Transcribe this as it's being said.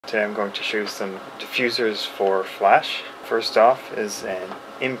Today I'm going to show you some diffusers for flash. First off is an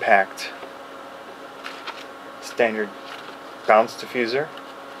impact standard bounce diffuser.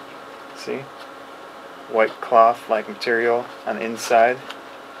 See? White cloth like material on the inside.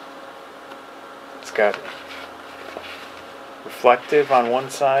 It's got reflective on one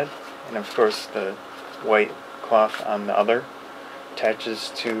side and of course the white cloth on the other.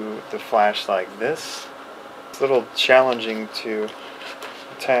 Attaches to the flash like this. It's a little challenging to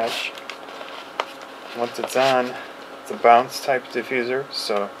attach. Once it's on, it's a bounce type diffuser,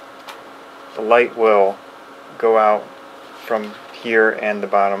 so the light will go out from here and the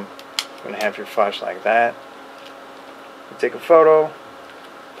bottom. You're going to have your flash like that. You take a photo,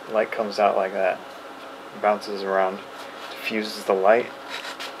 the light comes out like that. It bounces around, diffuses the light.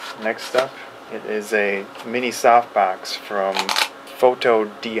 Next up, it is a mini softbox from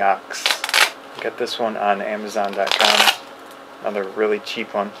Fotodiox. Got this one on Amazon.com. Another really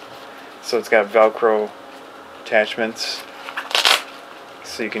cheap one. So it's got Velcro attachments,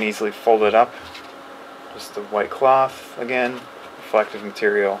 so you can easily fold it up. Just the white cloth again, reflective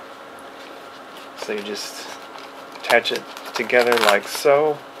material. So you just attach it together like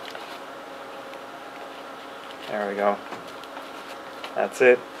so. There we go. That's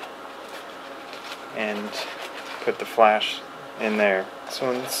it. And put the flash in there. This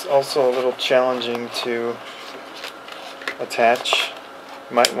one's also a little challenging to attach.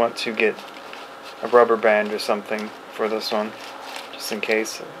 You might want to get a rubber band or something for this one, just in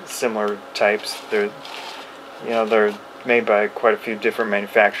case. Similar types, they're made by quite a few different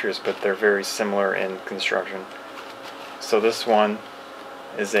manufacturers, but they're very similar in construction. So this one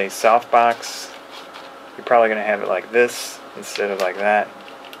is a softbox. You're probably going to have it like this instead of like that.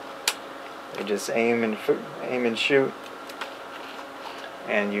 You just aim and shoot,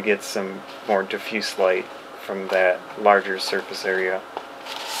 and you get some more diffuse light from that larger surface area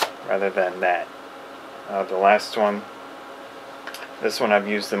rather than that. The last one, this one I've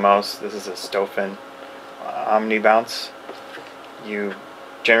used the most. This is a Sto-Fen Omni-Bounce. You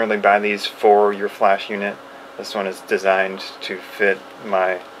generally buy these for your flash unit. This one is designed to fit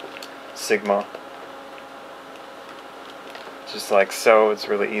my Sigma. Just like so. It's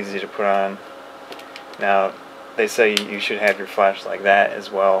really easy to put on. Now they say you should have your flash like that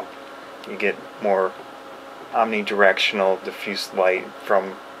as well. You get more omnidirectional diffuse light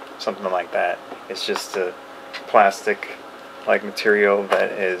from something like that. It's just a plastic like material that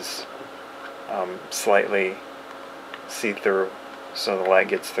is slightly see-through, so the light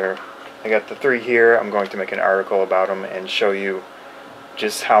gets through. I got the three here. I'm going to make an article about them and show you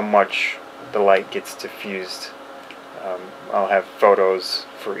just how much the light gets diffused. I'll have photos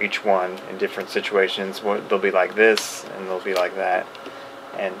for each one in different situations. They'll be like this and they'll be like that,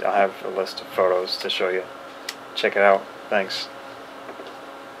 and I'll have a list of photos to show you. Check it out. Thanks.